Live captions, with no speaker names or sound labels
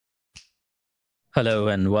Hello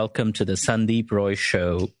and welcome to the Sandip Roy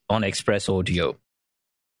Show on Express Audio.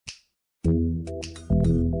 The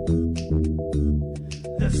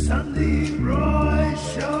Sandip Roy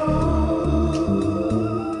Show.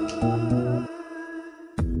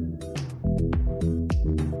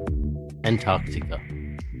 Antarctica.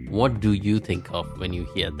 What do you think of when you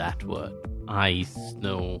hear that word? Ice,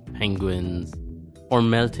 snow, penguins, or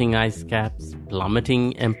melting ice caps,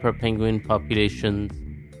 plummeting emperor penguin populations,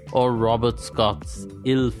 or Robert Scott's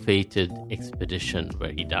ill-fated expedition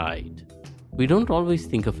where he died. We don't always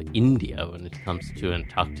think of India when it comes to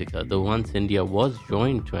Antarctica, though once India was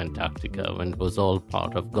joined to Antarctica when it was all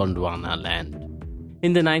part of Gondwana land.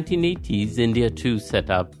 In the 1980s, India too set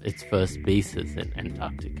up its first bases in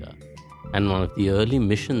Antarctica, and one of the early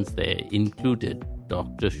missions there included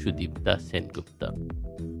Dr Sudipta Sengupta,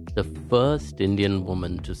 the first Indian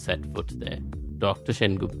woman to set foot there. Dr.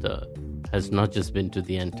 Sengupta has not just been to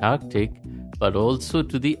the Antarctic, but also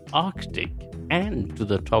to the Arctic and to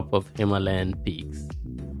the top of Himalayan peaks.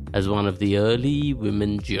 As one of the early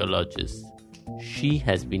women geologists, she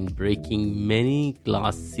has been breaking many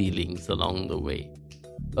glass ceilings along the way.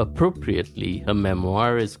 Appropriately, her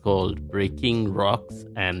memoir is called Breaking Rocks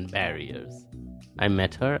and Barriers. I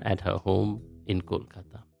met her at her home in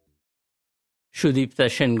Kolkata. Sudipta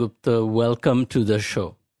Sengupta, welcome to the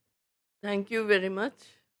show. Thank you very much.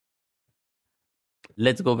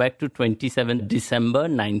 Let's go back to 27th December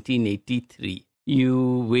 1983.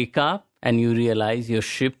 You wake up and you realize your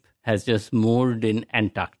ship has just moored in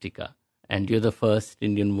Antarctica, and you're the first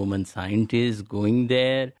Indian woman scientist going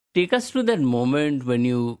there. Take us to that moment when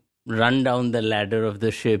you run down the ladder of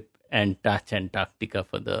the ship and touch Antarctica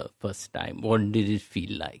for the first time. What did it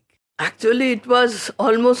feel like? Actually, it was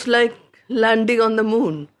almost like landing on the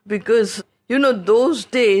moon because, those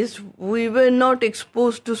days we were not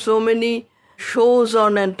exposed to so many shows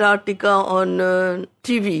on Antarctica on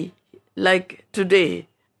TV like today.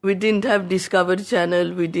 We didn't have Discovery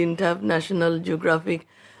Channel, we didn't have National Geographic.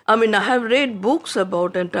 I have read books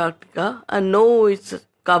about Antarctica and know it's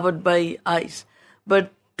covered by ice.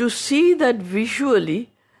 But to see that visually,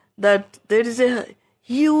 that there is a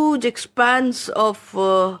huge expanse of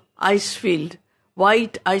ice field,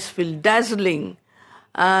 white ice field, dazzling,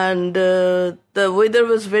 and the weather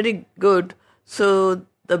was very good. So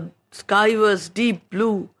the sky was deep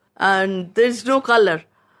blue and there's no color,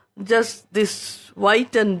 just this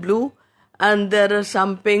white and blue, and there are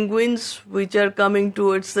some penguins which are coming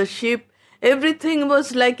towards the ship. Everything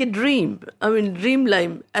was like a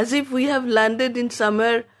dreamline, as if we have landed in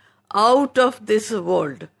somewhere out of this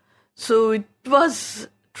world. So it was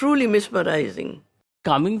truly mesmerizing.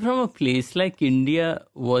 Coming from a place like India,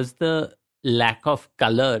 was the lack of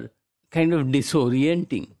color kind of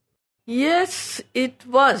disorienting? Yes, it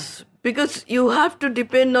was, because you have to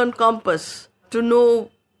depend on compass to know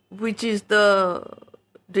which is the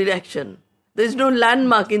direction. There's no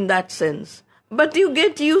landmark in that sense. But you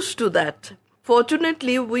get used to that.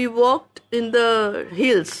 Fortunately, we walked in the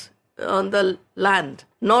hills on the land,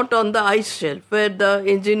 not on the ice shelf where the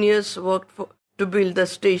engineers worked to build the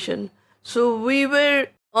station. So we were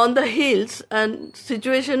on the hills and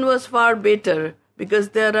situation was far better because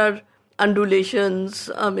there are undulations,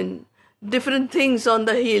 different things on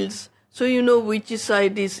the hills. So you know which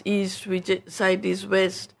side is east, which side is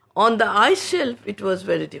west. On the ice shelf, it was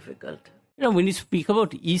very difficult. When you speak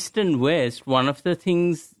about east and west, one of the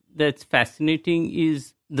things that's fascinating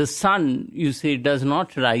is the sun, you say, does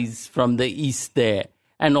not rise from the east there.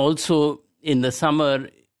 And also in the summer,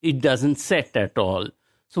 it doesn't set at all.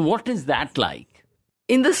 So what is that like?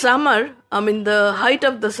 In the summer, the height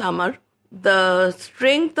of the summer, the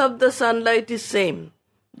strength of the sunlight is same.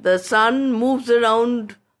 The sun moves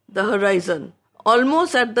around the horizon,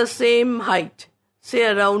 almost at the same height, say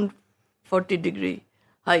around 40 degree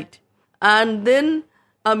height. And then,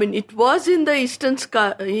 it was in the eastern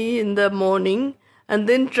sky in the morning and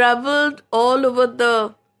then traveled all over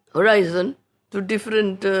the horizon to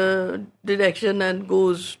different direction and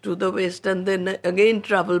goes to the west and then again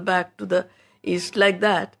travel back to the east like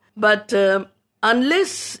that. But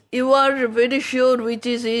unless you are very sure which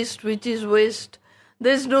is east, which is west,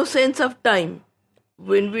 there's no sense of time.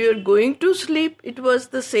 When we were going to sleep, it was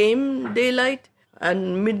the same daylight,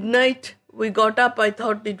 and midnight we got up. I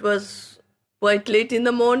thought it was quite late in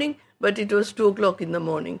the morning, but it was 2 o'clock in the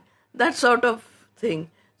morning. That sort of thing.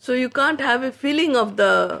 So you can't have a feeling of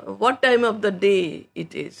what time of the day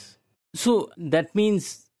it is. So that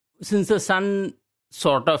means since the sun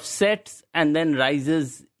sort of sets and then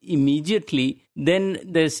rises immediately, then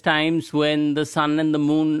there's times when the sun and the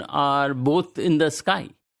moon are both in the sky.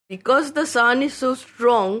 Because the sun is so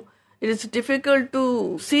strong, it is difficult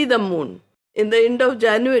to see the moon. in the end of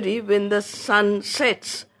January, when the sun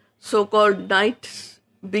sets, so-called night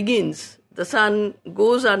begins. The sun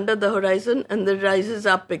goes under the horizon and then rises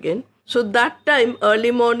up again. So that time,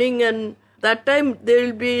 early morning, and that time there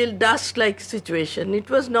will be a dusk-like situation. It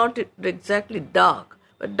was not exactly dark,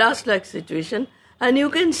 but dusk-like situation. And you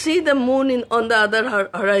can see the moon on the other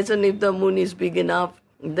horizon if the moon is big enough.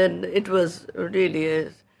 Then it was really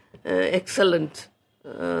an excellent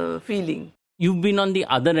feeling. You've been on the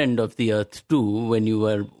other end of the earth too, when you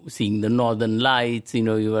were seeing the northern lights,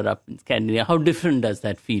 you were up in Scandinavia. How different does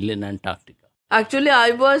that feel in Antarctica? Actually,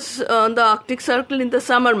 I was on the Arctic Circle in the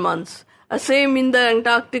summer months. Same in the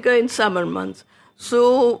Antarctica in summer months.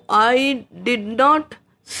 So I did not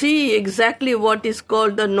see exactly what is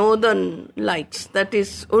called the northern lights. That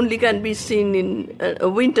is, only can be seen in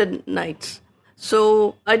winter nights.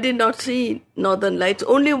 So I did not see northern lights.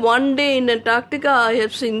 Only one day in Antarctica I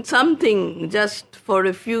have seen something. Just for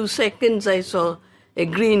a few seconds I saw a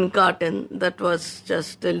green curtain. That was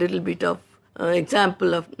just a little bit of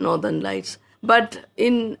example of northern lights. But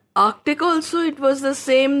in Arctic also it was the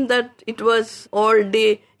same, that it was all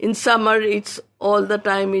day. In summer it's all the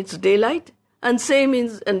time it's daylight. And same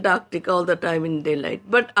in Antarctica, all the time in daylight.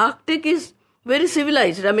 But Arctic is very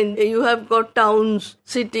civilized. I mean, you have got towns,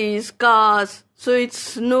 cities, cars. So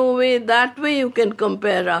it's no way, that way you can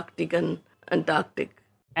compare Arctic and Antarctic.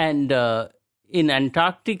 And in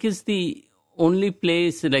Antarctic is the only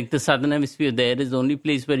place, like the southern hemisphere, there is the only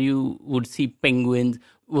place where you would see penguins.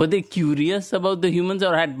 Were they curious about the humans,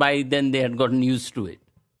 or by then they had gotten used to it?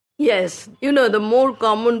 Yes. The more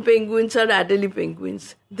common penguins are Adelie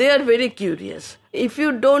penguins. They are very curious. If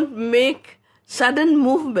you don't make sudden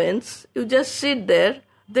movements, you just sit there,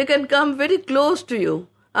 they can come very close to you.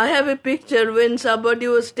 I have a picture when somebody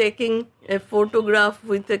was taking a photograph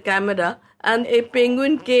with a camera, and a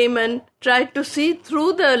penguin came and tried to see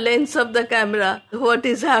through the lens of the camera what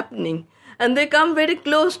is happening. And they come very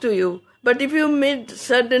close to you. But if you made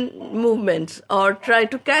certain movements or try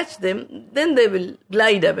to catch them, then they will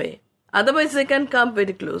glide away. Otherwise, they can come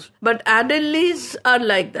very close. But Adelies are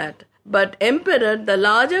like that. But emperor, the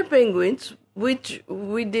larger penguins, which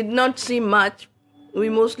we did not see much, we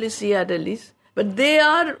mostly see Adelies, but they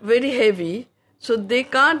are very heavy, so they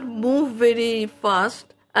can't move very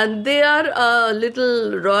fast, and they are a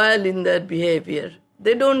little royal in their behavior.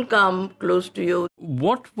 They don't come close to you.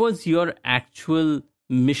 What was your actual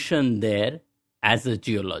mission there as a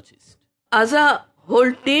geologist? As a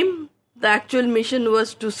whole team, the actual mission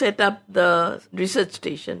was to set up the research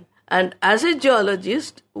station. And as a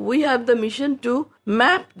geologist, we have the mission to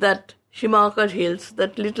map that Shimakar Hills,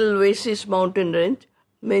 that little oasis mountain range,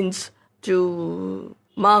 means to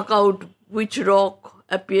mark out which rock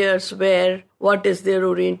appears where, what is their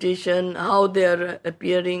orientation, how they are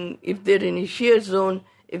appearing, if there are any shear zone,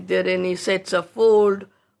 if there are any sets of fold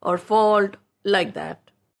or fault, like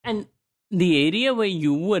that. And the area where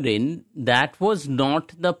you were in, that was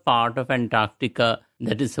not the part of Antarctica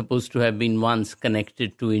that is supposed to have been once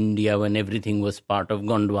connected to India when everything was part of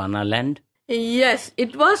Gondwana land? Yes,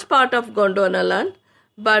 it was part of Gondwana land,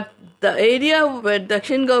 but the area where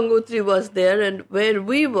Dakshin Gangotri was there and where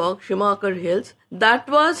we work, Shimakar Hills, that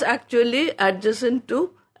was actually adjacent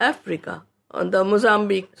to Africa, on the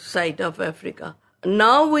Mozambique side of Africa.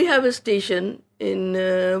 Now we have a station in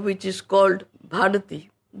which is called Bharati.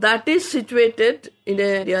 That is situated in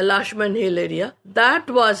a Lashman Hill area. That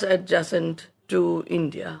was adjacent to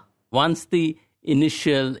India. Once the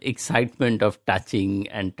initial excitement of touching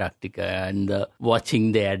Antarctica and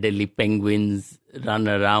watching the Adelie penguins run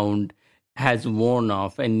around has worn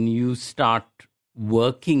off and you start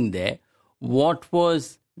working there, what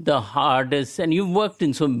was the hardest? And you've worked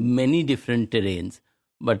in so many different terrains,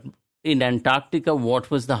 but in Antarctica, what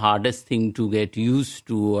was the hardest thing to get used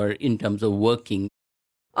to, or in terms of working?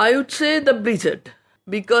 I would say the blizzard,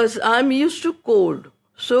 because I'm used to cold.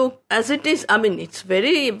 So as it is, I mean, it's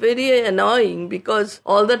very, very annoying because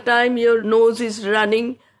all the time your nose is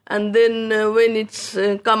running, and then when it's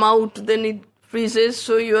come out, then it freezes.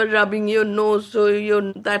 So you are rubbing your nose, so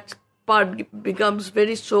that part becomes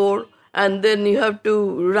very sore. And then you have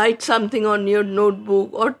to write something on your notebook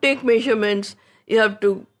or take measurements. You have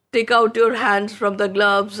to take out your hands from the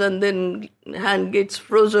gloves, and then hand gets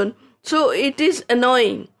frozen. So it is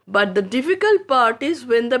annoying. But the difficult part is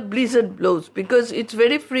when the blizzard blows, because it's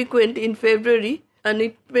very frequent in February, and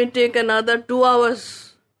it may take another 2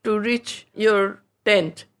 hours to reach your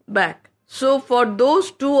tent back. So for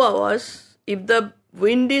those 2 hours, if the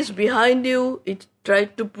wind is behind you, it tries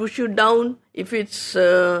to push you down. If it's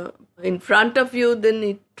in front of you, then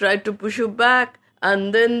it tries to push you back.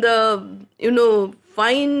 And then the,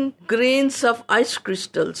 fine grains of ice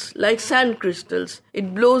crystals, like sand crystals.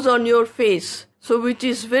 It blows on your face, so which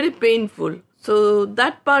is very painful. So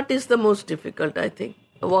that part is the most difficult, I think,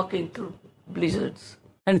 walking through blizzards.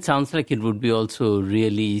 And it sounds like it would be also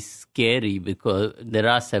really scary because there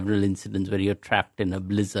are several incidents where you're trapped in a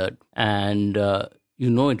blizzard and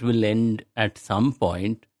it will end at some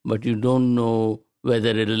point, but you don't know whether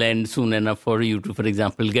it'll end soon enough for you to, for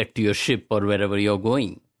example, get to your ship or wherever you're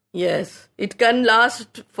going. Yes, it can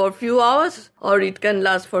last for a few hours or it can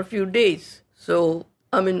last for a few days. So,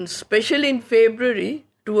 especially in February,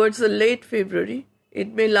 towards the late February,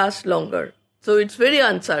 it may last longer. So it's very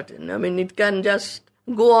uncertain. It can just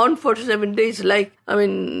go on for 7 days.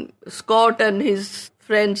 Scott and his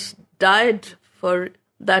friends died for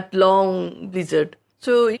that long blizzard.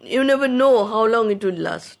 So you never know how long it will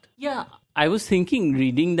last. Yeah, I was thinking,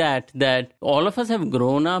 reading that all of us have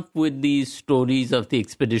grown up with these stories of the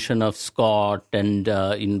expedition of Scott and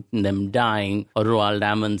in them dying, or Roald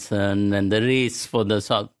Amundsen and the race for the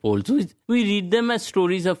South Pole. So we read them as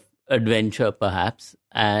stories of adventure, perhaps.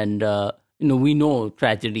 And, we know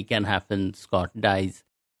tragedy can happen, Scott dies.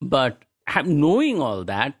 But knowing all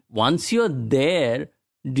that, once you're there,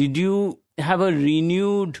 did you have a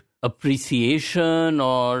renewed appreciation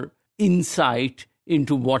or insight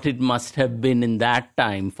into what it must have been in that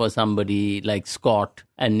time for somebody like Scott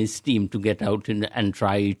and his team to get out and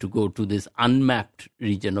try to go to this unmapped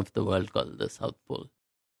region of the world called the South Pole?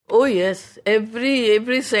 Oh yes,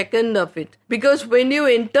 every second of it. Because when you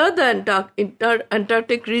enter the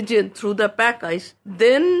Antarctic region through the pack ice,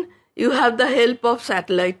 then you have the help of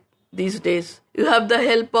satellite these days. You have the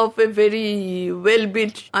help of a very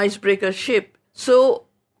well-built icebreaker ship. So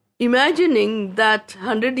imagining that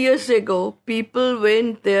 100 years ago, people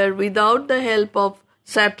went there without the help of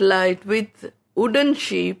satellite, with wooden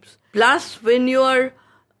ships, plus when you are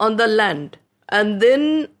on the land, and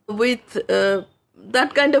then with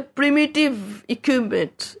that kind of primitive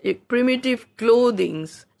equipment, primitive clothing.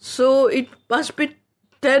 So it must be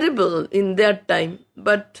terrible in that time.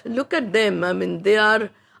 But look at them. They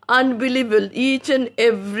are unbelievable. Each and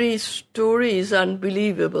every story is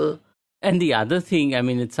unbelievable. And the other thing,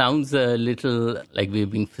 it sounds a little like we're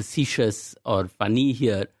being facetious or funny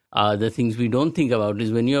here. The things we don't think about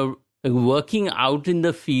is when you're working out in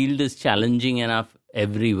the field is challenging enough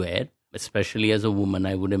everywhere, especially as a woman,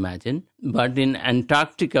 I would imagine. But in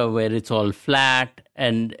Antarctica, where it's all flat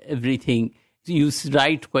and everything, you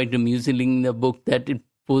write quite amusingly in the book that it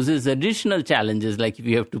poses additional challenges, like if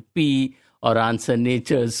you have to pee or answer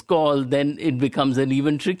nature's call, then it becomes an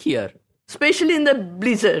even trickier. Especially in the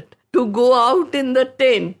blizzard. To go out in the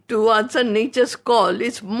tent to answer nature's call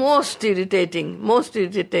is most irritating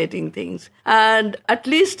things. And at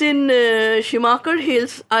least in Schumacher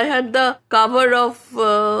Hills, I had the cover of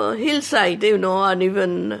hillside,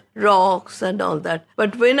 uneven rocks and all that.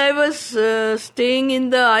 But when I was staying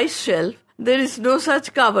in the ice shelf, there is no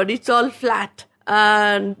such cover. It's all flat.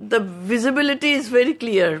 And the visibility is very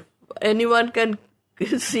clear. Anyone can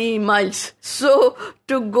see miles. So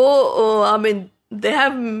to go, they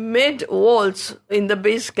have made walls in the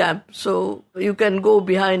base camp, so you can go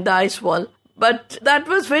behind the ice wall. But that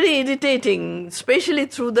was very irritating, especially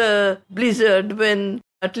through the blizzard when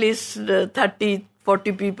at least 30,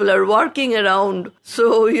 40 people are walking around.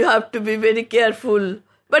 So you have to be very careful.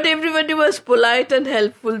 But everybody was polite and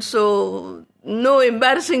helpful, so no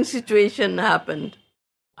embarrassing situation happened.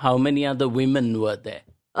 How many other women were there?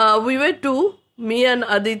 We were two. Me and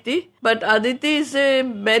Aditi, but Aditi is a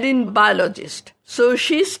marine biologist. So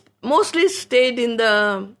she mostly stayed in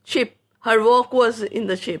the ship. Her work was in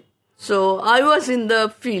the ship. So I was in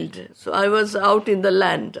the field. So I was out in the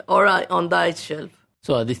land or on the ice shelf.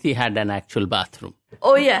 So Aditi had an actual bathroom.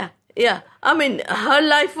 Oh, yeah. Her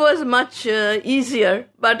life was much easier.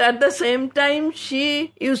 But at the same time,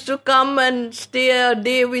 she used to come and stay a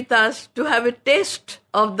day with us to have a taste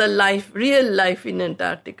of the life, real life in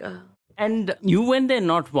Antarctica. And you went there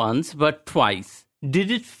not once, but twice.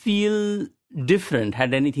 Did it feel different?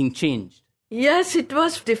 Had anything changed? Yes, it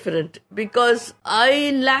was different because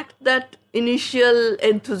I lacked that initial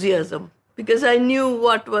enthusiasm because I knew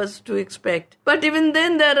what was to expect. But even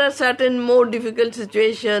then, there are certain more difficult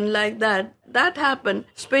situations like that. That happened.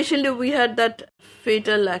 Especially we had that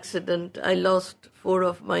fatal accident. I lost 4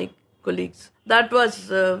 of my colleagues. That was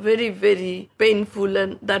very, very painful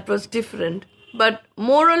and that was different. But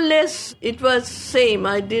more or less, it was same.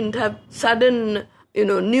 I didn't have sudden,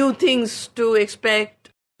 new things to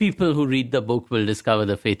expect. People who read the book will discover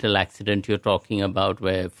the fatal accident you're talking about,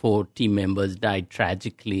 where 4 team members died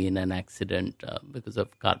tragically in an accident because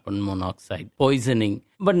of carbon monoxide poisoning.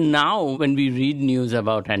 But now, when we read news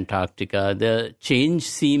about Antarctica, the change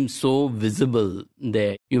seems so visible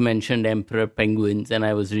there. You mentioned emperor penguins, and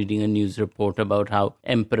I was reading a news report about how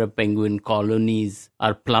emperor penguin colonies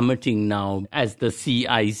are plummeting now as the sea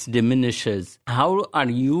ice diminishes. How are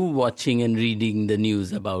you watching and reading the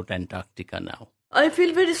news about Antarctica now? I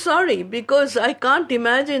feel very sorry because I can't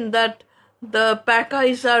imagine that the pack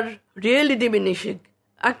ice are really diminishing.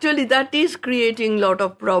 Actually, that is creating a lot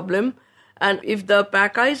of problem. And if the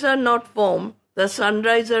pack ice are not formed, the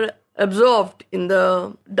sunrise are absorbed in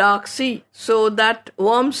the dark sea. So that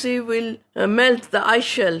warm sea will melt the ice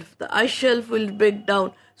shelf. The ice shelf will break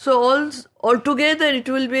down. So altogether, it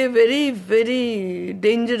will be a very, very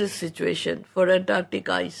dangerous situation for Antarctic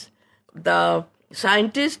ice. The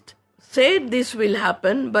scientists said this will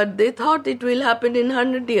happen, but they thought it will happen in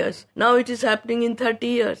 100 years. Now it is happening in 30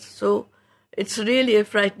 years. So it's really a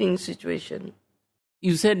frightening situation.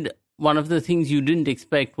 You said one of the things you didn't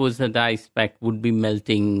expect was that the ice pack would be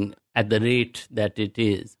melting at the rate that it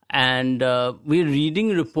is. And we're reading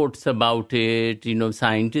reports about it.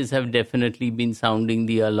 Scientists have definitely been sounding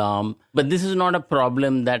the alarm. But this is not a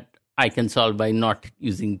problem that I can solve by not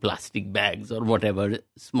using plastic bags or whatever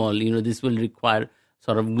small. This will require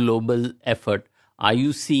sort of global effort. Are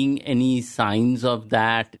you seeing any signs of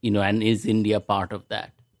that? And is India part of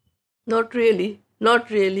that? Not really.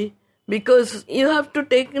 Because you have to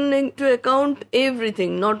take into account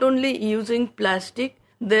everything, not only using plastic,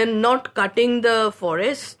 then not cutting the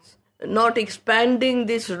forests, not expanding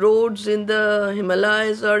these roads in the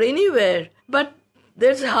Himalayas or anywhere. But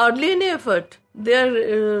there's hardly any effort.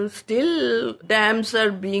 There still dams are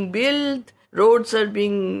being built, roads are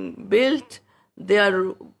being built. They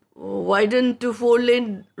are widened to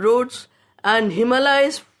 4-lane roads, and Himalaya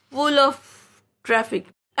is full of traffic.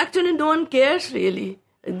 Actually, no one cares really.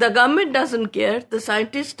 The government doesn't care. The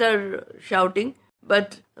scientists are shouting,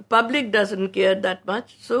 but the public doesn't care that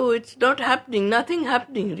much. So it's not happening. Nothing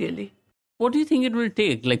happening really. What do you think it will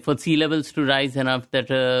take, like for sea levels to rise enough that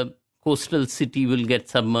a coastal city will get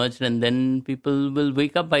submerged, and then people will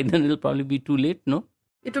wake up? By then it'll probably be too late, no?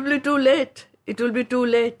 It will be too late.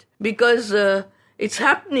 Because it's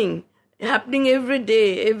happening every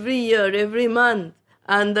day, every year, every month,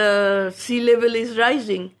 and the sea level is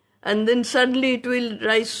rising. And then suddenly it will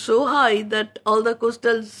rise so high that all the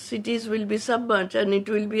coastal cities will be submerged, and it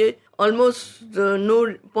will be almost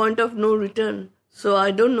no point of no return. So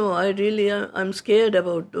I don't know. I'm scared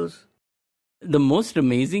about those. The most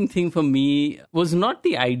amazing thing for me was not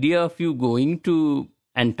the idea of you going to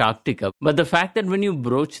Antarctica, but the fact that when you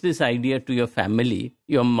broached this idea to your family,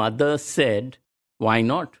 your mother said, why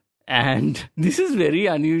not? And this is very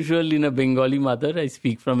unusual in a Bengali mother. I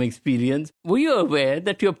speak from experience. Were you aware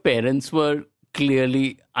that your parents were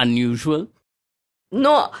clearly unusual?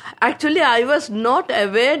 No, actually I was not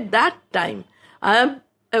aware that time. I am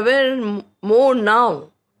aware more now,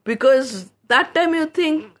 because that time you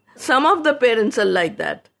think some of the parents are like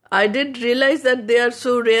that. I did realize that they are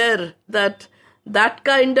so rare that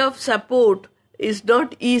kind of support is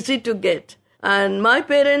not easy to get. And my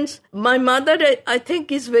mother, I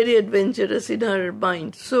think, is very adventurous in her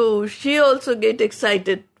mind. So she also get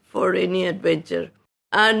excited for any adventure.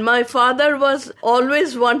 And my father was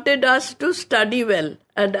always wanted us to study well.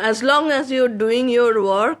 And as long as you're doing your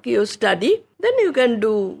work, you study, then you can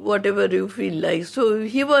do whatever you feel like. So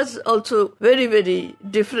he was also very, very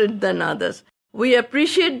different than others. We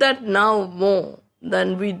appreciate that now more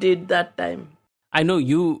than we did that time. I know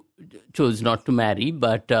you chose not to marry,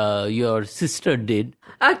 but your sister did.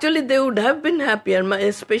 Actually, they would have been happier.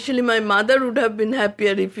 Especially my mother would have been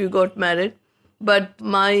happier if you got married. But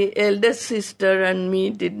my eldest sister and me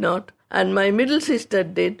did not. And my middle sister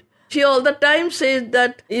did. She all the time says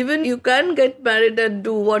that even you can get married and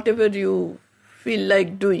do whatever you feel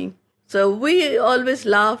like doing. So we always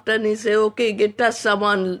laughed, and he said, okay, get us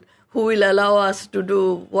someone who will allow us to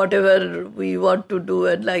do whatever we want to do,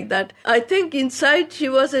 and like that. I think inside she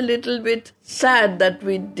was a little bit sad that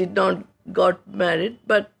we did not got married,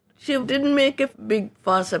 but she didn't make a big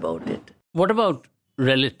fuss about it. What about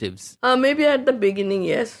relatives? Maybe at the beginning,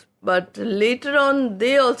 yes. But later on,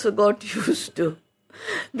 they also got used to.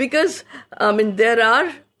 Because, there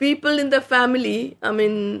are people in the family,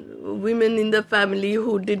 women in the family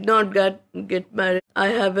who did not get married. I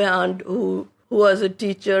have an aunt who was a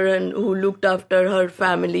teacher and who looked after her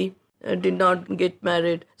family, did not get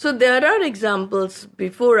married. So there are examples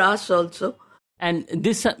before us also. And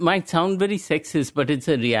this might sound very sexist, but it's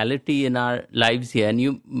a reality in our lives here. And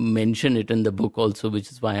you mention it in the book also,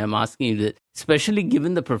 which is why I'm asking you, especially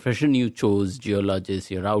given the profession you chose, geologist,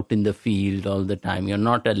 you're out in the field all the time. You're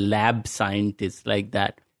not a lab scientist like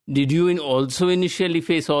that. Did you also initially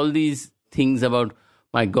face all these things about,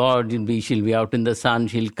 my God, she'll be out in the sun,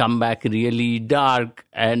 she'll come back really dark,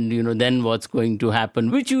 and, then what's going to happen,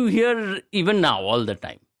 which you hear even now all the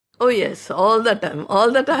time? Oh, yes, all the time.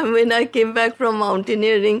 All the time when I came back from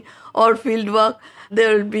mountaineering or field work,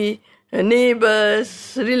 there will be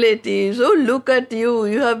neighbors, relatives. Oh, look at you.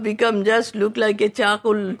 You have become look like a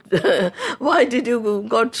charcoal. Why did you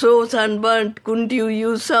got so sunburnt? Couldn't you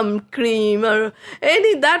use some cream or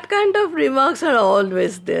that kind of remarks are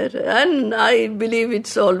always there. And I believe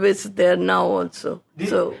it's always there now also.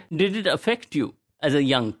 Did it affect you as a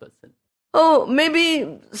young person? Oh,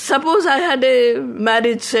 maybe suppose I had a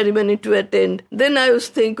marriage ceremony to attend. Then I was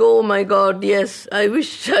thinking, oh my God, yes, I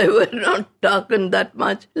wish I were not talking that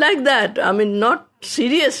much. Like that. I mean, not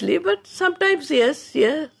seriously, but sometimes yes.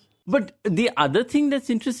 But the other thing that's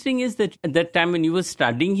interesting is that at that time when you were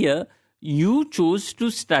studying here, you chose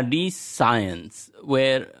to study science,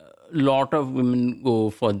 where a lot of women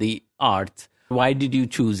go for the arts. Why did you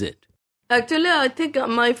choose it? Actually, I think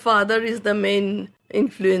my father is the main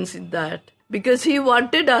influence in that, because he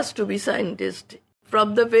wanted us to be scientists.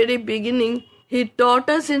 From the very beginning, he taught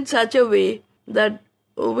us in such a way that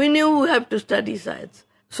we knew we have to study science.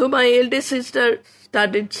 So my eldest sister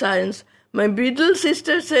studied science. My middle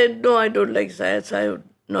sister said, no, I don't like science, I would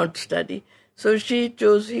not study. So she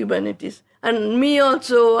chose humanities. And me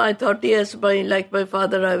also, I thought, yes, like my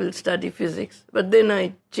father, I will study physics. But then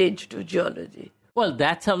I changed to geology. Well,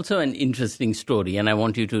 that's also an interesting story, and I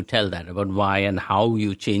want you to tell that about why and how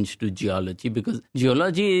you changed to geology, because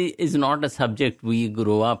geology is not a subject we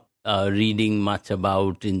grow up reading much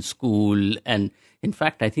about in school. And in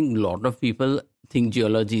fact, I think a lot of people think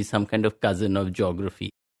geology is some kind of cousin of geography.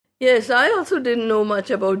 Yes, I also didn't know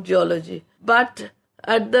much about geology. But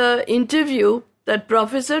at the interview, that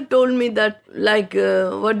professor told me that,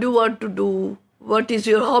 what do you want to do? What is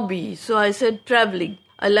your hobby? So I said, traveling.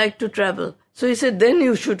 I like to travel. So he said, then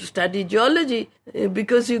you should study geology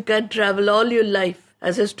because you can travel all your life.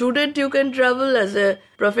 As a student, you can travel. As a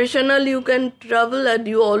professional, you can travel, and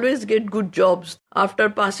you always get good jobs. After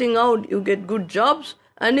passing out, you get good jobs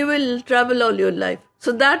and you will travel all your life.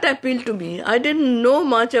 So that appealed to me. I didn't know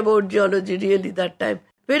much about geology really that time.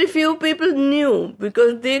 Very few people knew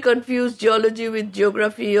because they confused geology with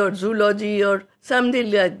geography or zoology or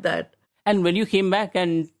something like that. And when you came back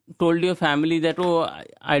and told your family that,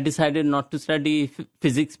 I decided not to study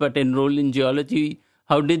physics but enroll in geology,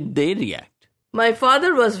 how did they react? My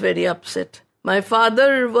father was very upset. My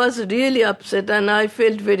father was really upset and I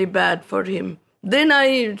felt very bad for him. Then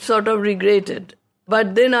I sort of regretted.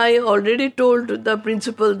 But then I already told the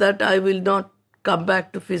principal that I will not come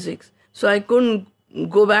back to physics. So I couldn't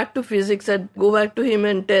go back to physics and go back to him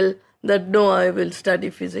and tell that no, I will study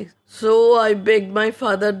physics. So I begged my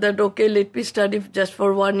father that, okay, let me study just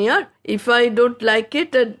for 1 year. If I don't like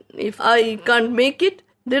it and if I can't make it,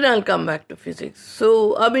 then I'll come back to physics.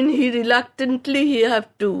 So, he reluctantly have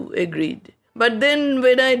to agreed. But then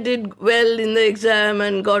when I did well in the exam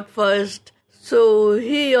and got first, so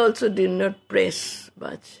he also did not press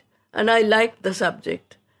much. And I liked the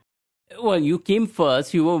subject. Well, you came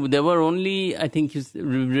first. There were only, I think you've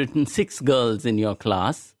written 6 girls in your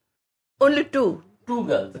class. Only 2. 2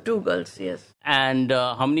 girls? 2 girls, yes. And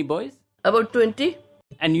how many boys? About 20.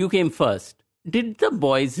 And you came first. Did the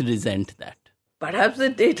boys resent that? Perhaps they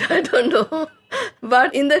did, I don't know.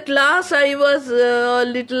 But in the class, I was a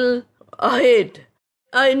little ahead.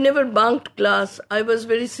 I never bunked class. I was a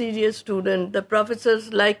very serious student. The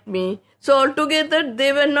professors liked me. So altogether,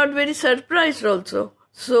 they were not very surprised also.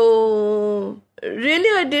 So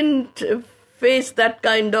really, I didn't face that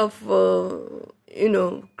kind of,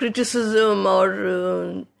 criticism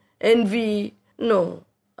or envy. No,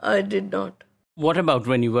 I did not. What about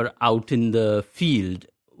when you were out in the field?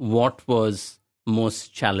 What was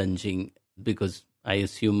most challenging? Because I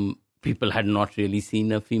assume people had not really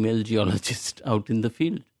seen a female geologist out in the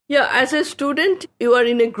field. Yeah, as a student, you are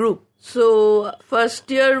in a group. So first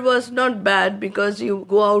year was not bad because you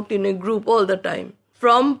go out in a group all the time.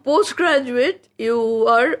 From postgraduate, you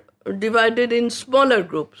are divided in smaller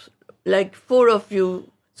groups, like 4 of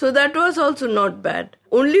you. So that was also not bad.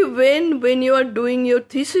 Only when you are doing your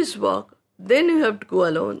thesis work, then you have to go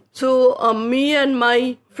alone. So me and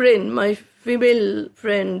my friend, my female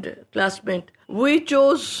friend, classmate, we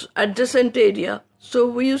chose adjacent area. So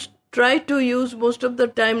we used try to use most of the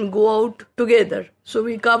time go out together. So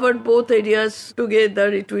we covered both areas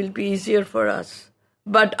together. It will be easier for us.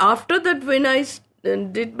 But after that, when I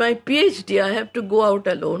did my PhD, I have to go out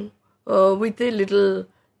alone with a little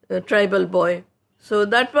tribal boy. So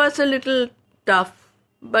that was a little tough.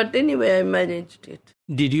 But anyway, I managed it.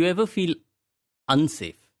 Did you ever feel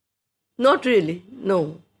unsafe? Not really.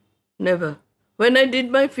 No, never. When I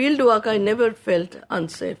did my field work, I never felt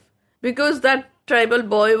unsafe. Because that tribal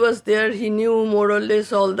boy was there, he knew more or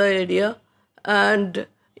less all the area. And,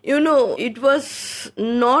 it was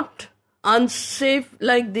not unsafe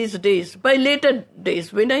like these days. By later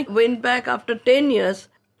days, when I went back after 10 years,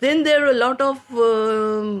 then there were a lot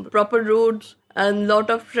of proper roads and lot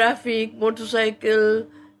of traffic, motorcycle,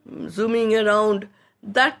 zooming around.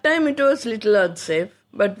 That time it was little unsafe.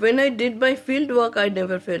 But when I did my field work, I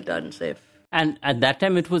never felt unsafe. And at that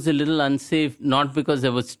time it was a little unsafe, not because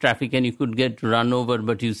there was traffic and you could get run over,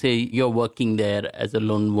 but you say you're working there as a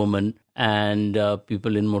lone woman and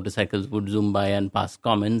people in motorcycles would zoom by and pass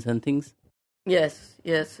comments and things? Yes.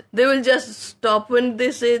 They will just stop when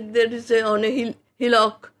they say there is on a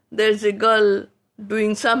hillock, there's a girl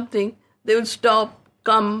doing something. They will stop,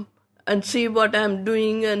 come and see what I'm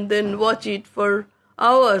doing and then watch it for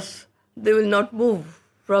hours. They will not move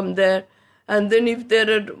from there. And then if there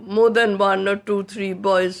are more than 1 or 2, 3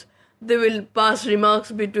 boys, they will pass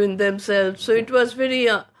remarks between themselves. So it was very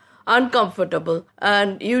uncomfortable.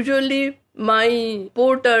 And usually my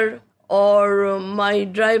porter or my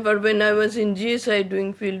driver, when I was in GSI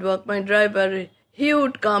doing field work, my driver, he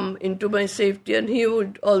would come into my safety and he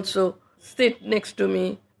would also sit next to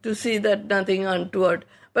me to see that nothing untoward.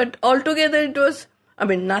 But altogether it was,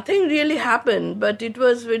 nothing really happened, but it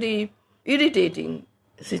was very irritating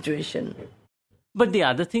situation. But the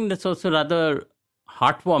other thing that's also rather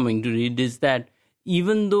heartwarming to read is that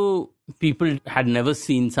even though people had never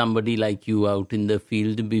seen somebody like you out in the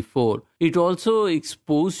field before, it also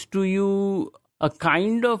exposed to you a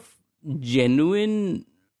kind of genuine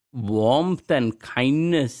warmth and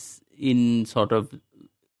kindness in sort of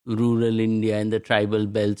rural India and the tribal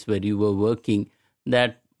belts where you were working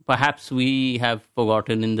that perhaps we have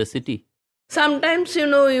forgotten in the city. Sometimes,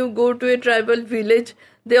 you go to a tribal village,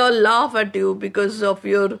 they all laugh at you because of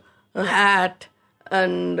your hat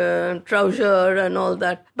and trouser and all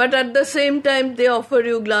that. But at the same time, they offer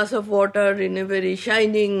you a glass of water in a very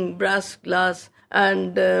shining brass glass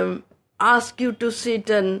and ask you to sit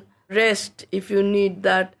and rest if you need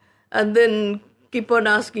that. And then keep on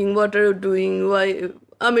asking, what are you doing? Why?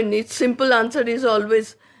 Its simple answer is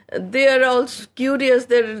always, they are also curious,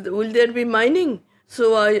 will there be mining?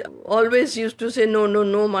 So I always used to say,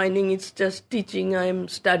 no mining, it's just teaching, I'm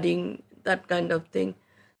studying, that kind of thing.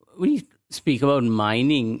 When you speak about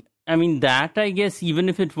mining, that I guess, even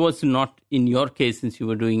if it was not in your case, since you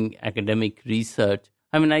were doing academic research,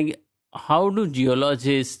 how do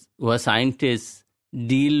geologists or scientists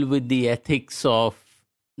deal with the ethics of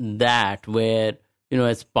that, where,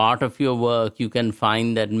 as part of your work, you can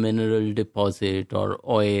find that mineral deposit or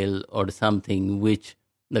oil or something which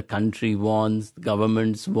the country wants,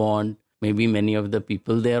 governments want, maybe many of the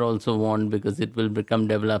people there also want because it will become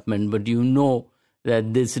development. But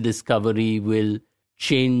that this discovery will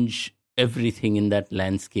change everything in that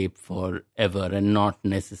landscape forever and not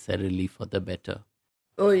necessarily for the better.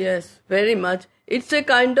 Oh yes, very much. It's a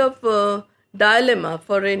kind of dilemma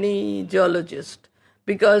for any geologist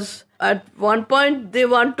because at one point they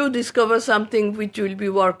want to discover something which will be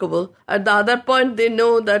workable. At the other point they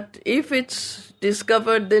know that if it's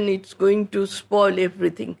discovered then it's going to spoil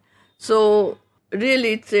everything. So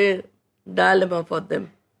really it's a dilemma for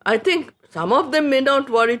them. I think some of them may not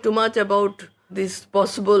worry too much about this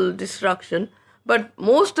possible destruction, but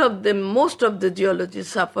most of the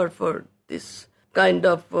geologists suffer for this kind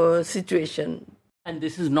of situation. And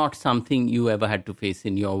this is not something you ever had to face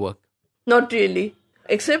in your work? Not really.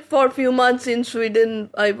 Except for a few months in Sweden,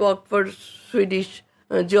 I worked for Swedish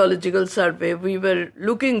Geological Survey. We were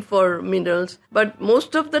looking for minerals, but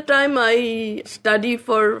most of the time I study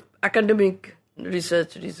for academic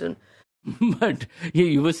research reason. But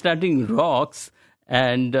you were studying rocks,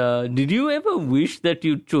 and did you ever wish that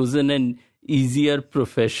you'd chosen an easier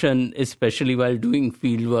profession, especially while doing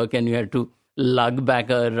field work, and you had to lug back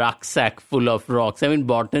a rucksack full of rocks?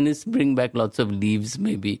 Botanists bring back lots of leaves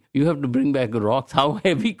maybe. You have to bring back rocks. How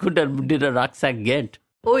heavy did a rucksack get?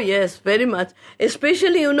 Oh yes, very much.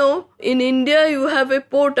 Especially, in India you have a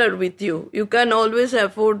porter with you. You can always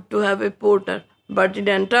afford to have a porter. But in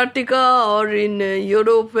Antarctica or in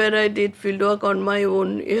Europe where I did fieldwork on my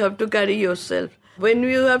own, you have to carry yourself. When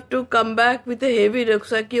you have to come back with a heavy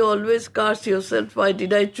rucksack, you always curse yourself, why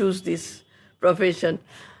did I choose this profession?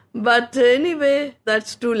 But anyway,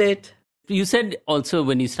 that's too late. You said also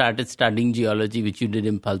when you started studying geology, which you did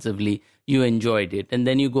impulsively, you enjoyed it. And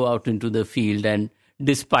then you go out into the field and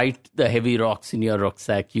despite the heavy rocks in your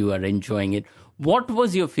rucksack, you are enjoying it. What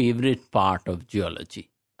was your favorite part of geology?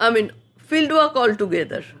 I mean, fieldwork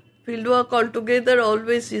altogether. Fieldwork altogether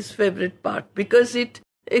always is favorite part because it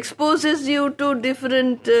exposes you to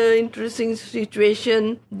different interesting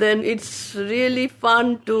situation. Then it's really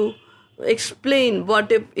fun to explain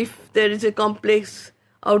what if there is a complex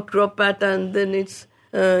outcrop pattern, then it's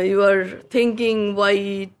you are thinking why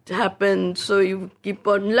it happened, so you keep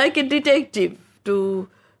on like a detective to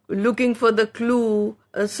looking for the clue.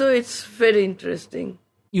 So it's very interesting.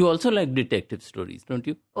 You also like detective stories, don't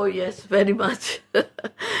you? Oh yes, very much.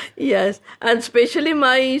 Yes, and especially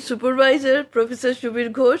my supervisor, Professor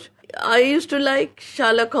Shubir Ghosh, I used to like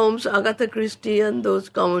Sherlock Holmes, Agatha Christie and those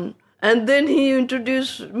common. And then he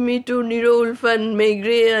introduced me to Nero Wolfe and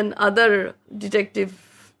Maigret and other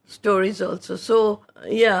detective stories also. So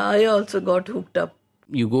yeah, I also got hooked up.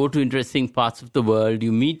 You go to interesting parts of the world,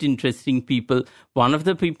 you meet interesting people. One of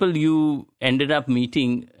the people you ended up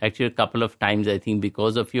meeting actually a couple of times, I think,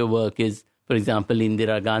 because of your work is, for example,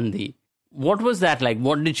 Indira Gandhi. What was that like?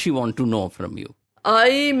 What did she want to know from you?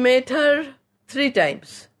 I met her 3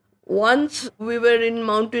 times. Once we were in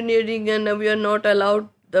mountaineering and we were not allowed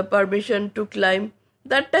the permission to climb.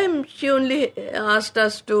 That time she only asked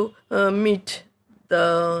us to meet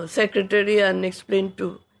the secretary and explain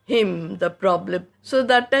to him the problem. So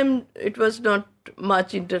that time it was not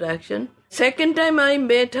much interaction. Second time I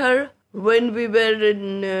met her when we were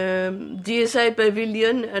in GSI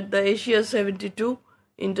Pavilion at the Asia 72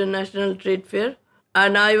 International Trade Fair,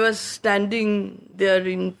 and I was standing there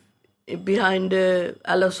behind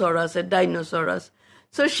Allosaurus, a dinosaurus.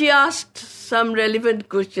 So she asked some relevant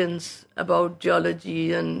questions about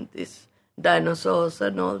geology and this dinosaurs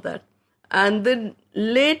and all that. And then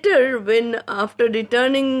later, when after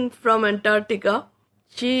returning from Antarctica,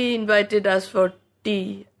 she invited us for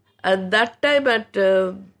tea. At that time at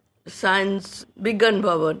Science Bigyan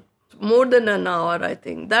Bhavan, more than an hour, I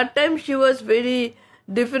think. That time she was very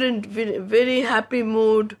different, very happy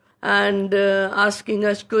mood and asking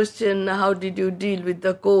us question, how did you deal with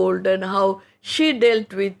the cold and how she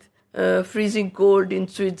dealt with freezing cold in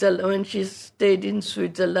Switzerland when she stayed in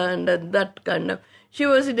Switzerland and that kind of. She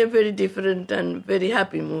was in a very different and very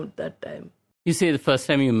happy mood that time. You say the first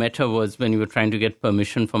time you met her was when you were trying to get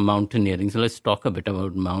permission for mountaineering. So let's talk a bit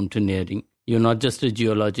about mountaineering. You're not just a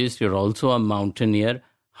geologist, you're also a mountaineer.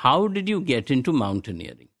 How did you get into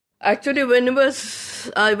mountaineering? Actually, when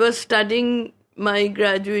I was studying my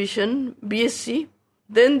graduation, BSc,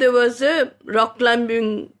 then there was a rock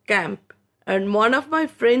climbing camp. And one of my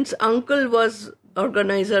friend's uncle was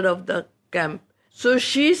organizer of the camp. So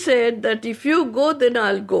she said that if you go, then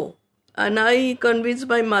I'll go. And I convinced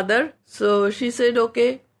my mother. So she said,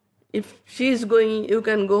 okay, if she's going, you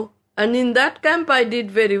can go. And in that camp, I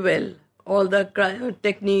did very well. All the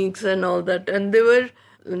techniques and all that. And there were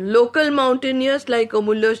local mountaineers like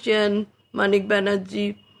Omuloshian, Manik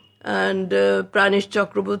Banerjee and Pranesh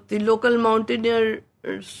Chakraborty, local mountaineers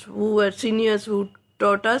who were seniors who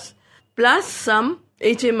taught us, plus some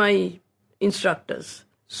HMI instructors.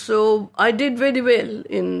 So I did very well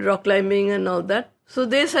in rock climbing and all that. So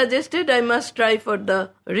they suggested I must try for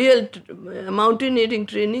the real mountaineering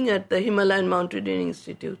training at the Himalayan Mountaineering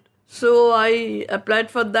Institute. So I applied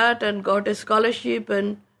for that and got a scholarship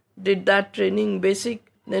and did that training basic.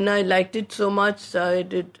 Then I liked it so much, so I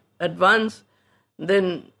did advanced.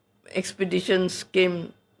 Then expeditions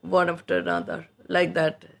came one after another. Like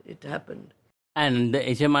that it happened. And the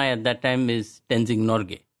HMI at that time is Tenzing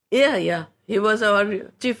Norgay. Yeah. He was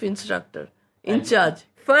our chief instructor in charge.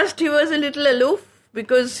 First, he was a little aloof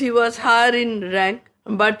because he was higher in rank.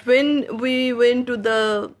 But when we went to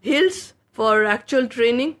the hills for actual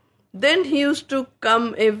training, then he used to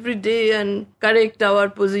come every day and correct our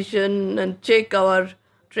position and check our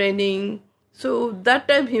training. So that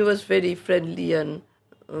time he was very friendly and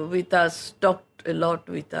with us, talked a lot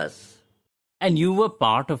with us. And you were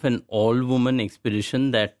part of an all-woman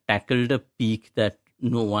expedition that tackled a peak that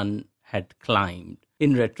no one had climbed.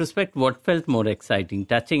 In retrospect, what felt more exciting,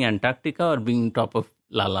 touching Antarctica or being top of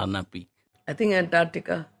Lalana Peak? I think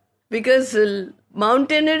Antarctica. Because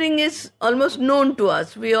mountaineering is almost known to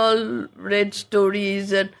us. We all read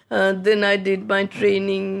stories and then I did my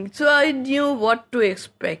training. So I knew what to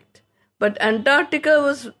expect. But Antarctica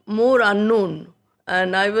was more unknown.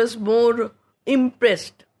 And I was more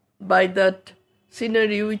impressed by that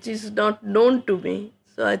scenery which is not known to me.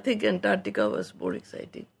 So I think Antarctica was more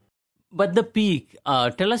exciting. But the peak,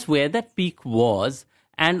 tell us where that peak was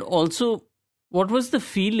and also What was the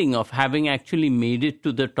feeling of having actually made it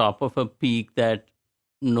to the top of a peak that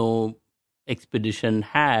no expedition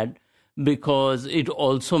had? Because it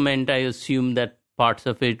also meant, I assume, that parts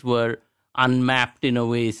of it were unmapped in a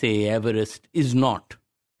way, say, Everest is not.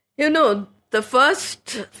 The first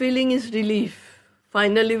feeling is relief.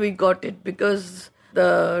 Finally, we got it, because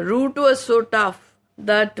the route was so tough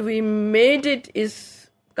that we made it is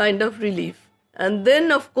kind of relief. And then,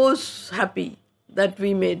 of course, happy that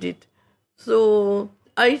we made it. So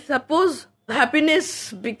I suppose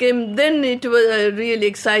happiness became, then it was a real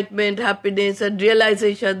excitement, happiness and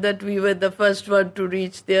realization that we were the first one to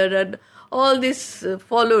reach there, and all this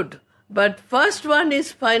followed. But first one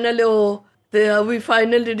is finally, we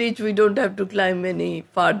finally reach, we don't have to climb any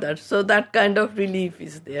farther. So that kind of relief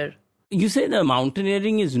is there. You say the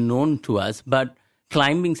mountaineering is known to us, but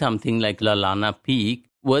climbing something like Lalana Peak,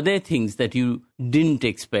 were there things that you didn't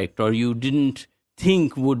expect or you didn't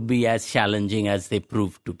think would be as challenging as they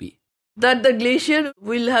proved to be? That the glacier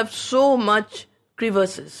will have so much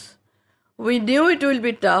crevasses. We knew it will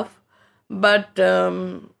be tough, but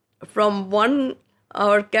from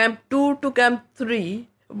our camp 2 to camp 3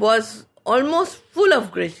 was almost full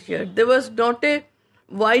of glacier. There was not a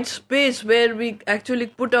wide space where we actually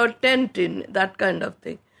put our tent in, that kind of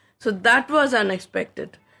thing. So that was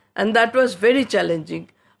unexpected, and that was very challenging.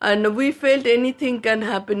 And we felt anything can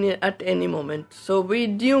happen at any moment. So we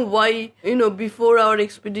knew why, before our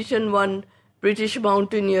expedition, one British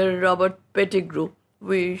mountaineer, Robert Pettigrew,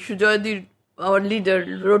 Shujadi, our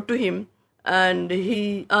leader, wrote to him, and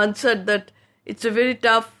he answered that it's a very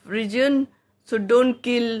tough region, so don't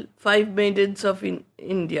kill 5 maidens of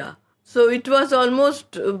India. So it was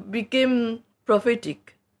almost became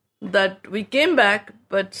prophetic that we came back,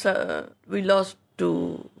 but we lost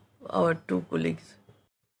our 2 colleagues.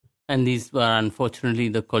 And these were unfortunately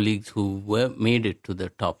the colleagues who made it to the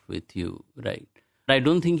top with you, right? I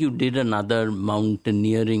don't think you did another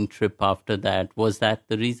mountaineering trip after that. Was that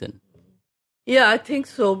the reason? Yeah, I think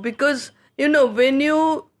so. Because, when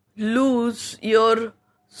you lose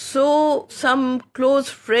some close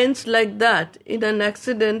friends like that in an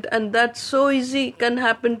accident, and that's so easy, can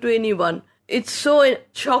happen to anyone. It's so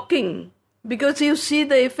shocking because you see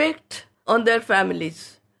the effect on their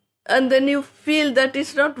families. And then you feel that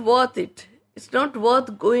it's not worth it. It's not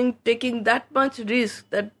worth taking that much risk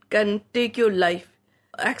that can take your life.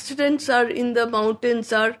 Accidents are in the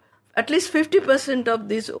mountains are at least 50% of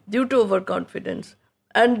this due to overconfidence.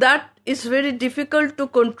 And that is very difficult to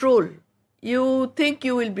control. You think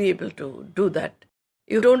you will be able to do that.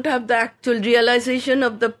 You don't have the actual realization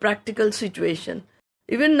of the practical situation.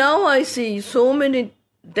 Even now I see so many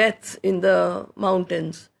deaths in the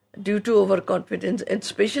mountains due to overconfidence, and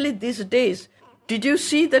especially these days. Did you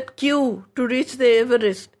see that queue to reach the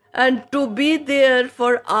Everest? And to be there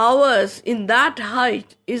for hours in that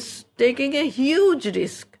height is taking a huge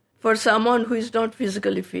risk for someone who is not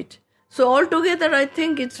physically fit. So altogether, I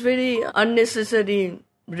think it's very unnecessary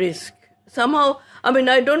risk. Somehow,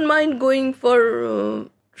 I don't mind going for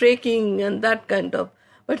trekking and that kind of,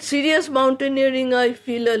 but serious mountaineering, I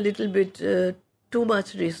feel a little bit too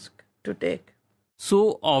much risk to take.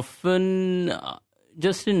 So often,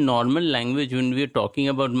 just in normal language, when we are talking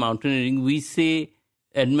about mountaineering, we say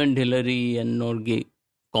Edmund Hillary and Norgay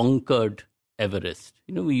conquered Everest.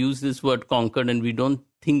 We use this word conquered and we don't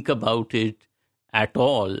think about it at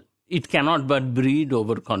all. It cannot but breed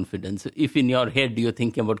overconfidence if in your head you're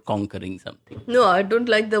thinking about conquering something. No, I don't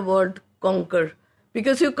like the word conquer,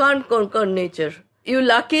 because you can't conquer nature. You're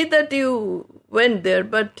lucky that you went there,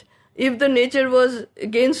 but if the nature was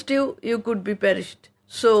against you, you could be perished.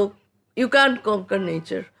 So you can't conquer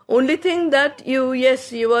nature. Only thing that you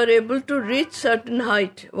are able to reach certain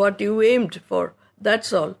height, what you aimed for,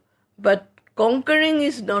 that's all. But conquering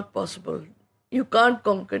is not possible. You can't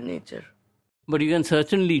conquer nature. But you can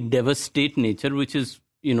certainly devastate nature, which is,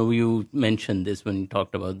 you mentioned this when you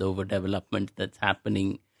talked about the overdevelopment that's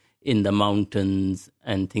happening in the mountains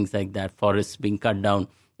and things like that, forests being cut down.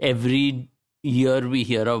 Every year we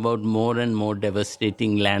hear about more and more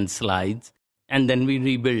devastating landslides, and then we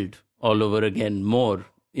rebuild all over again more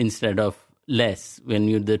instead of less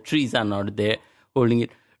when the trees are not there holding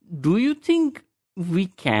it. Do you think we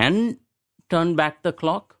can turn back the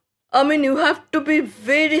clock? You have to be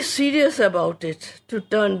very serious about it to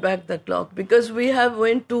turn back the clock, because we have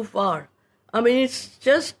went too far. It's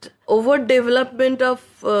just overdevelopment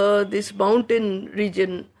of this mountain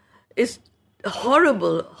region is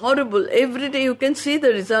horrible. Every day you can see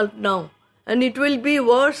the result now. And it will be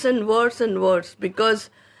worse and worse and worse, because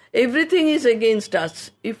everything is against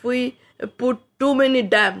us. If we put too many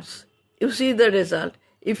dams, you see the result.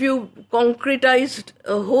 if you concretized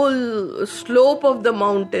a whole slope of the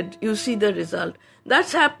mountain, you see the result.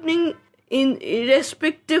 That's happening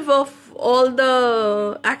irrespective of all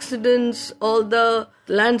the accidents, all the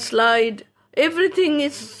landslide, everything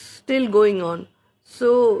is still going on.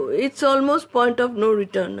 So it's almost point of no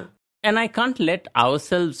return. And I can't let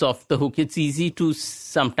ourselves off the hook. It's easy to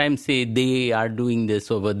sometimes say they are doing this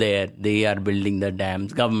over there. They are building the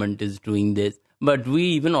dams. Government is doing this. But we,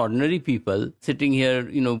 even ordinary people sitting here,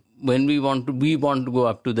 when we want to go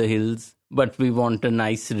up to the hills, but we want a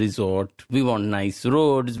nice resort. We want nice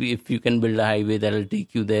roads. If you can build a highway that'll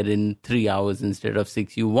take you there in 3 hours instead of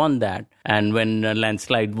 6, you want that. And when a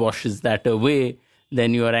landslide washes that away,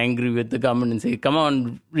 then you are angry with the government and say, come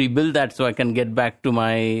on, rebuild that so I can get back to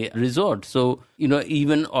my resort. So,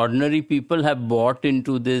 even ordinary people have bought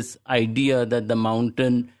into this idea that the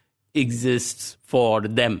mountain exists for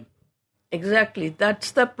them. Exactly.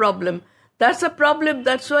 That's the problem. That's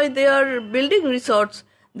why they are building resorts.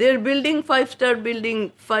 They're building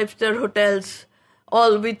 5-star hotels,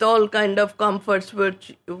 all with all kind of comforts,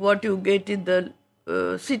 what you get in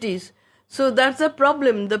the cities. So that's the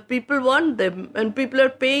problem. The people want them and people are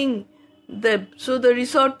paying them. So the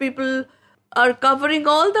resort people are covering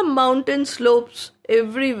all the mountain slopes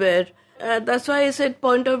everywhere. That's why I said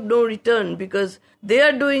point of no return, because they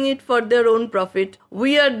are doing it for their own profit.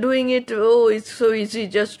 We are doing it, it's so easy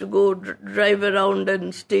just to go drive around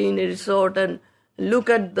and stay in a resort and look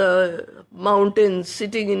at the mountains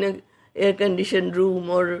sitting in an air-conditioned room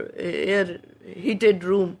or air-heated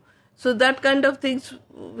room. So that kind of things,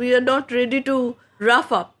 we are not ready to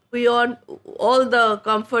rough up. We want all the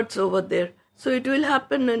comforts over there. So it will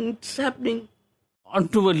happen, and it's happening. On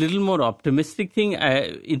to a little more optimistic thing.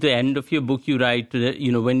 At the end of your book, you write,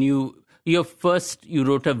 when you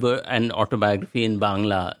wrote an autobiography in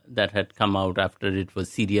Bangla that had come out after it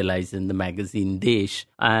was serialized in the magazine Desh.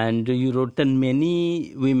 And you wrote that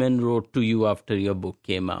many women wrote to you after your book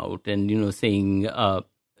came out and, saying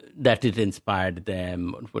that it inspired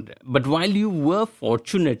them. But while you were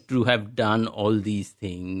fortunate to have done all these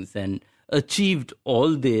things and achieved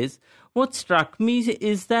all this, what struck me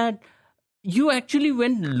is that you actually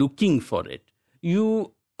went looking for it.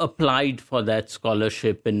 You applied for that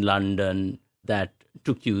scholarship in London that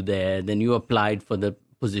took you there. Then you applied for the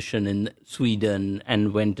position in Sweden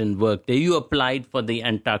and went and worked there. You applied for the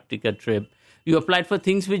Antarctica trip. You applied for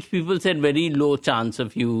things which people said very low chance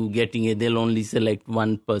of you getting it. They'll only select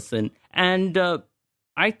one person. And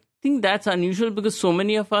I think that's unusual because so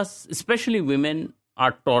many of us, especially women,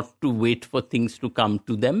 are taught to wait for things to come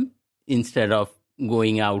to them instead of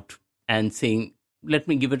going out and saying, let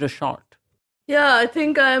me give it a shot. Yeah, I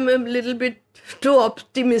think I'm a little bit too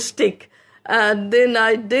optimistic. And then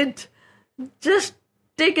I did just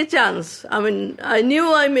take a chance. I mean, I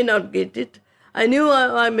knew I may not get it. I knew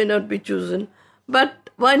I may not be chosen. But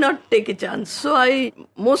why not take a chance? So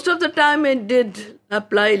most of the time I did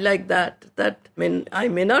apply like that. I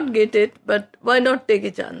may not get it, but why not take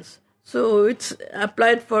a chance? So it's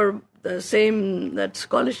applied for that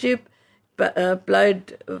scholarship,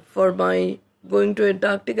 applied for my going to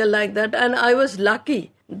Antarctica like that. And I was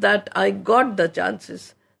lucky that I got the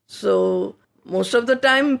chances. So most of the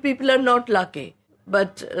time people are not lucky.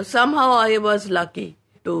 But somehow I was lucky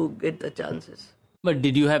to get the chances. But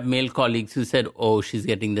did you have male colleagues who said, oh, she's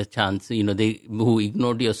getting the chance, who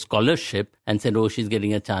ignored your scholarship and said, oh, she's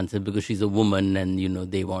getting a chance because she's a woman and,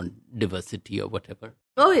 they want diversity or whatever?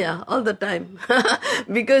 Oh, yeah, all the time.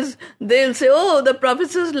 Because they'll say, oh, the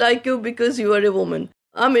professors like you because you are a woman.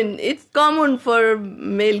 I mean, it's common for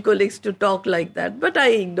male colleagues to talk like that, but I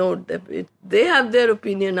ignored them. They have their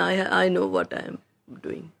opinion. I know what I am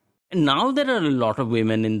doing. And now there are a lot of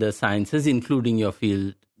women in the sciences, including your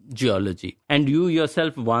field, geology. And you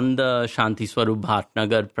yourself won the Shanti Swarup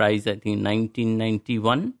Bhatnagar Prize, I think, in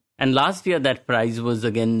 1991. And last year that prize was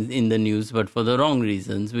again in the news, but for the wrong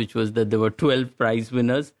reasons, which was that there were 12 prize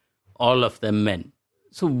winners, all of them men.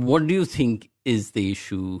 So what do you think is the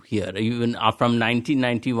issue here? Even from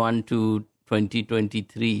 1991 to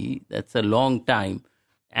 2023, that's a long time.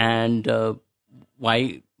 And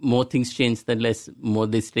why more things change than less, more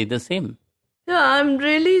they stay the same? Yeah, I'm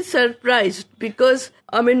really surprised because,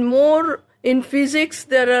 more in physics,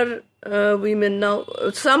 there are women now.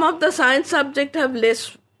 Some of the science subjects have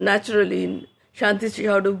less naturally. In Shanti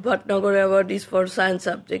Swarup Bhatnagar Award is for science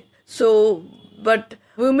subject. So, but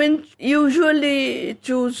women usually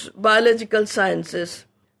choose biological sciences.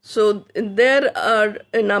 So there are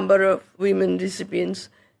a number of women recipients.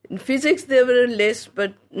 In physics, there were less,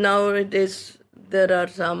 but nowadays there are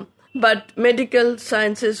some. But medical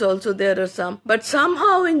sciences also there are some. But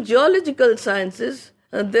somehow in geological sciences,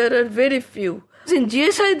 there are very few. In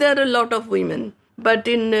GSI, there are a lot of women, but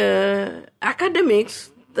in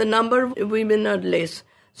academics, the number of women are less.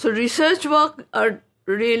 So research work are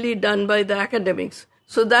really done by the academics.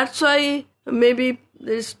 So that's why maybe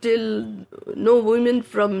there's still no women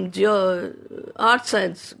from art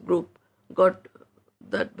science group got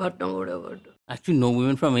that Bhatnagar award. Actually, no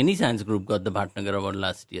women from any science group got the Bhatnagar Award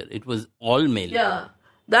last year. It was all male. Yeah,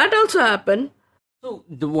 that also happened. So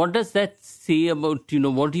what does that say about,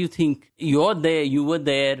 what do you think? You're there, you were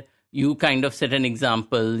there, you kind of set an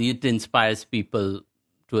example, it inspires people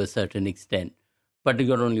to a certain extent, but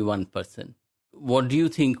you're only one person. What do you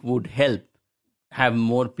think would help have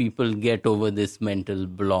more people get over this mental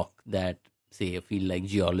block that, say, a field like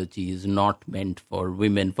geology is not meant for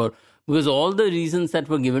women? Because all the reasons that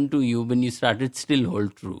were given to you when you started still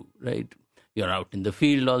hold true, right? You're out in the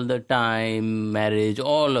field all the time, marriage,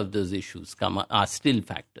 all of those issues are still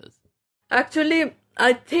factors. Actually,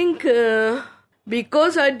 I think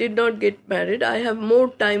because I did not get married, I have more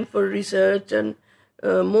time for research and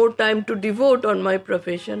more time to devote on my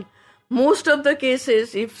profession. Most of the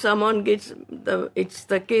cases, if someone it's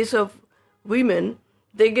the case of women,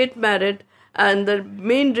 they get married and the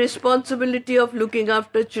main responsibility of looking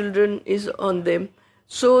after children is on them.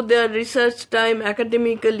 So their research time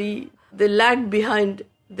academically, they lag behind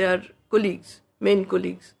their main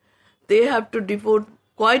colleagues. They have to devote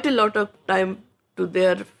quite a lot of time to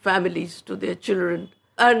their families, to their children.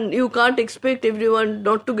 And you can't expect everyone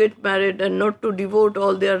not to get married and not to devote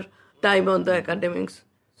all their time on the academics.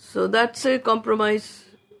 So that's a compromise.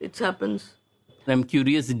 It happens. I'm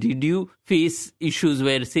curious, did you face issues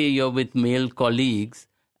where, say, you're with male colleagues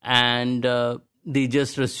and they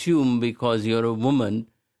just assume because you're a woman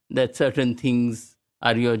that certain things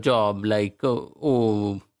are your job, like,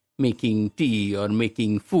 making tea or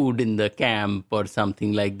making food in the camp or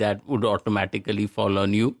something like that would automatically fall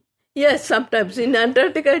on you? Yes, sometimes. In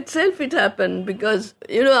Antarctica itself it happened because,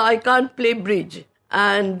 I can't play bridge.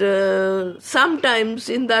 And sometimes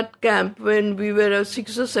in that camp, when we were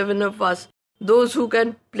 6 or 7 of us, those who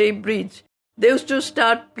can play bridge, they used to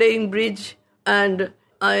start playing bridge, and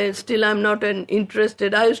I'm not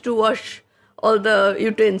interested. I used to wash all the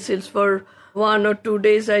utensils for 1 or 2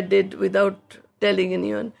 days. I did without telling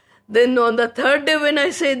anyone. Then on the third day, when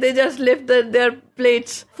I say they just left their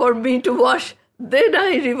plates for me to wash, then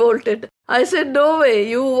I revolted. I said, no way,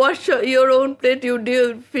 you wash your own plate,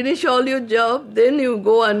 you finish all your job, then you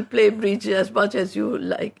go and play bridge as much as you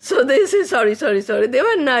like. So they say, sorry. They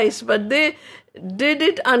were nice, but they did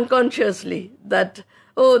it unconsciously that,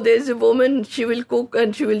 there's a woman, she will cook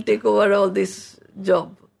and she will take over all this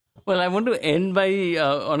job. Well, I want to end by,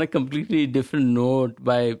 on a completely different note,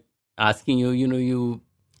 by asking you,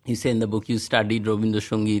 you say in the book you studied Rabindra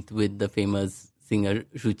Sangeet with the famous singer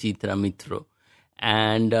Suchitra Mitro.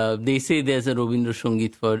 And they say there's a Rabindra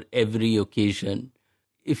Sangeet for every occasion.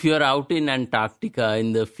 If you're out in Antarctica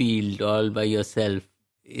in the field all by yourself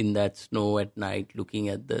in that snow at night looking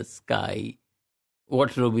at the sky,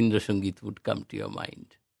 what Rabindra Sangeet would come to your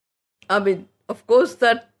mind? I mean, of course,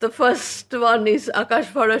 that the first one is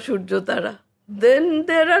Akash Bhara Surya Tara. Then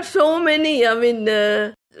there are so many. I mean,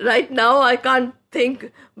 right now I can't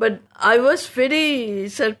think, but I was very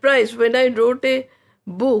surprised when I wrote a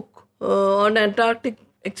book on Antarctic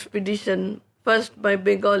expedition, first my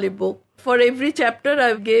Bengali book. For every chapter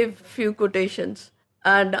I gave few quotations,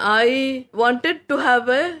 and I wanted to have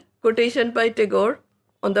a quotation by Tagore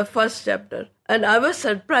on the first chapter, and I was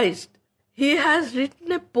surprised. He has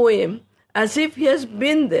written a poem as if he has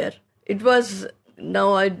been there. It was,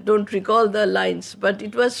 now I don't recall the lines, but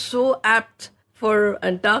it was so apt for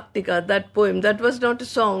Antarctica, that poem. That was not a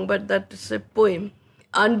song, but that is a poem.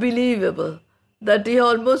 Unbelievable that he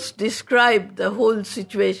almost described the whole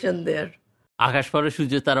situation there. Akash Bhara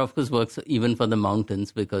Surya Tara, of course, works even for the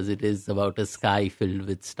mountains because it is about a sky filled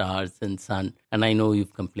with stars and sun. And I know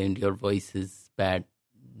you've complained your voice is bad.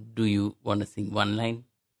 Do you want to sing one line?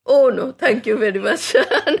 Oh, no, thank you very much.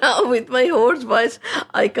 Now with my hoarse voice,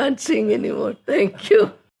 I can't sing anymore. Thank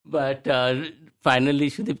you. But finally,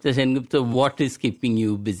 Sudipta Sengupta, what is keeping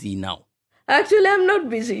you busy now? Actually, I'm not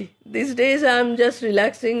busy. These days, I'm just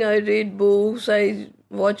relaxing. I read books, I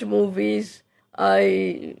watch movies,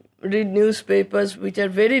 I read newspapers, which are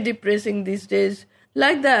very depressing these days,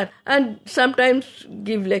 like that. And sometimes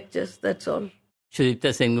give lectures, that's all. Sudipta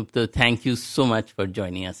Sengupta, thank you so much for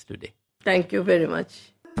joining us today. Thank you very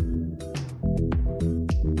much.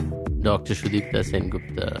 Dr. Sudipta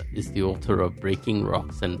Sengupta is the author of Breaking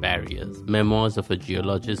Rocks and Barriers, Memoirs of a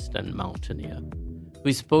Geologist and Mountaineer.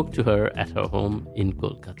 We spoke to her at her home in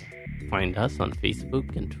Kolkata. Find us on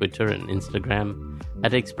Facebook and Twitter and Instagram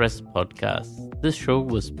at Express Podcasts. This show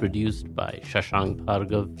was produced by Shashank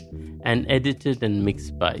Bhargava and edited and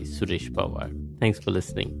mixed by Suresh Pawar. Thanks for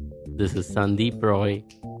listening. This is Sandip Roy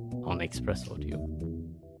on Express Audio.